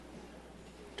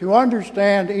To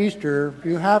understand Easter,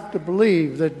 you have to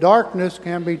believe that darkness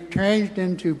can be changed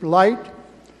into light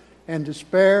and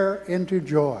despair into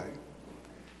joy.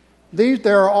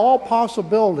 There are all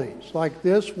possibilities like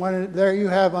this when there you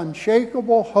have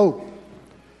unshakable hope.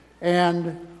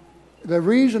 And the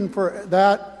reason for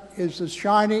that is the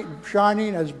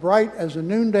shining as bright as the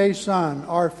noonday sun,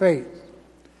 our faith.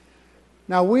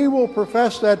 Now we will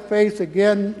profess that faith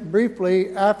again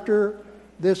briefly after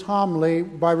this homily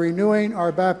by renewing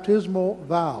our baptismal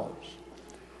vows.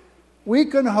 We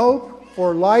can hope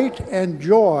for light and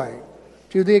joy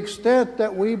to the extent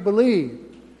that we believe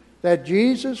that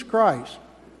Jesus Christ,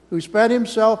 who spent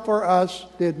himself for us,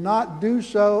 did not do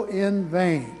so in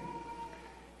vain.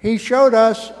 He showed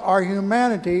us our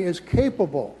humanity is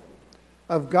capable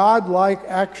of God-like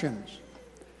actions.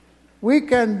 We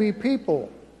can be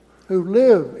people who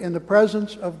live in the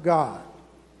presence of God.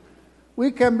 We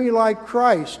can be like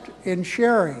Christ in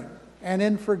sharing and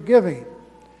in forgiving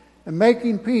and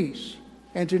making peace,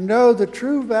 and to know the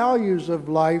true values of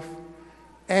life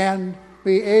and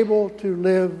be able to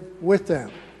live with them.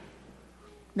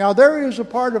 Now, there is a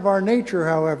part of our nature,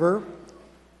 however,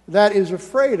 that is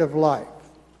afraid of life,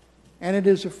 and it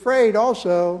is afraid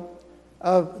also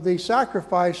of the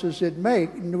sacrifices it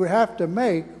would have to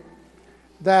make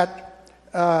that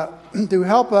to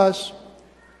help us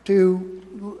to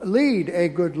lead a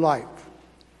good life.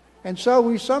 And so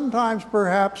we sometimes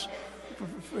perhaps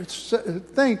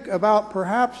think about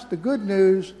perhaps the good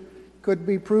news could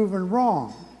be proven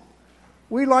wrong.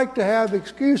 We like to have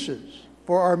excuses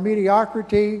for our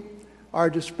mediocrity, our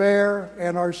despair,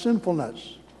 and our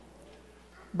sinfulness.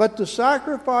 But the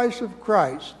sacrifice of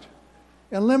Christ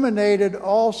eliminated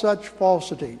all such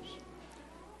falsities.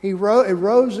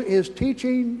 His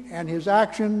teaching and his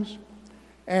actions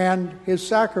and his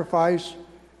sacrifice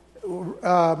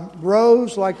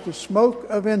rose like the smoke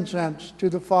of incense to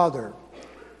the Father.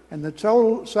 And the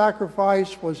total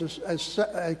sacrifice was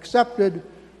accepted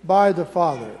by the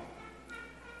Father.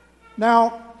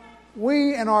 Now,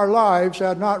 we in our lives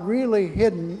have not really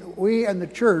hidden, we and the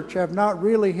church have not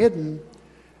really hidden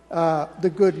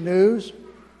the good news,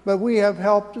 but we have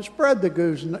helped to spread the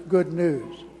good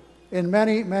news in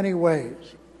many, many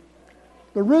ways.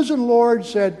 The risen Lord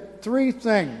said 3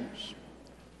 things.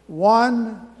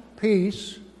 1,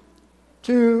 peace.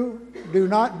 2, do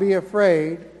not be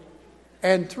afraid.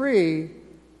 And 3,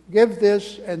 give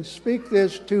this and speak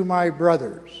this to my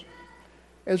brothers.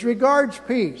 As regards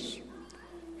peace,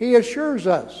 he assures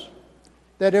us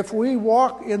that if we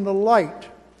walk in the light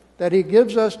that he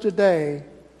gives us today,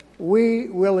 we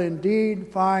will indeed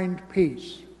find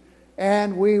peace.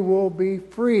 And we will be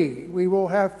free. We will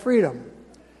have freedom.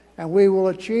 And we will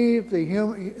achieve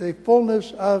the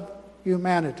fullness of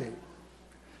humanity.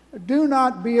 Do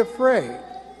not be afraid,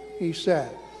 he said,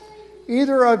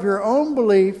 either of your own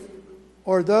belief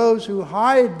or those who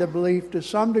hide the belief to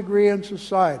some degree in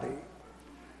society.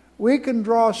 We can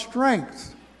draw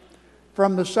strength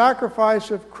from the sacrifice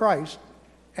of Christ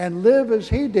and live as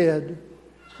he did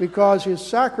because his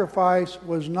sacrifice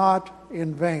was not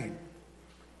in vain.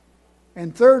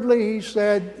 And thirdly, he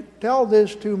said, tell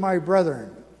this to my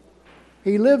brethren.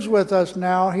 He lives with us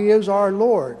now. He is our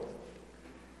Lord.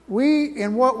 We,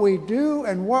 in what we do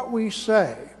and what we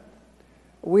say,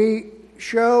 we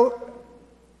show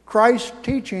Christ's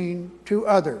teaching to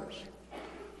others.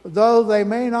 Though they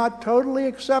may not totally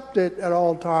accept it at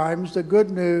all times, the good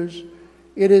news,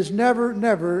 it is never,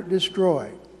 never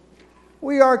destroyed.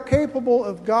 We are capable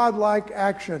of godlike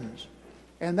actions,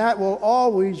 and that will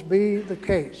always be the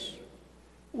case.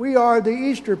 We are the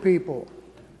Easter people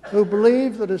who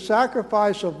believe that a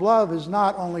sacrifice of love is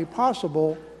not only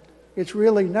possible, it's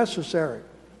really necessary,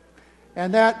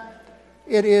 and that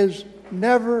it is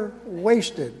never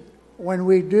wasted when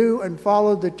we do and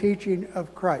follow the teaching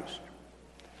of Christ.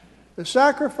 The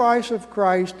sacrifice of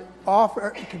Christ,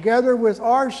 together with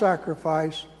our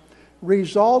sacrifice,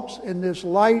 results in this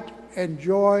light and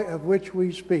joy of which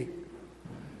we speak.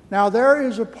 Now, there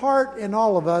is a part in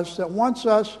all of us that wants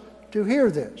us to hear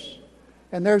this,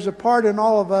 and there's a part in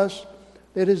all of us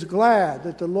that is glad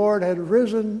that the Lord had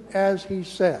risen as he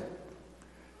said.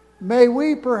 May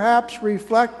we perhaps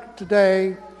reflect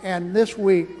today and this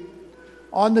week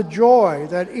on the joy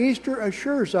that Easter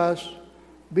assures us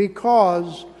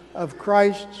because of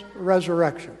Christ's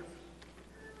resurrection.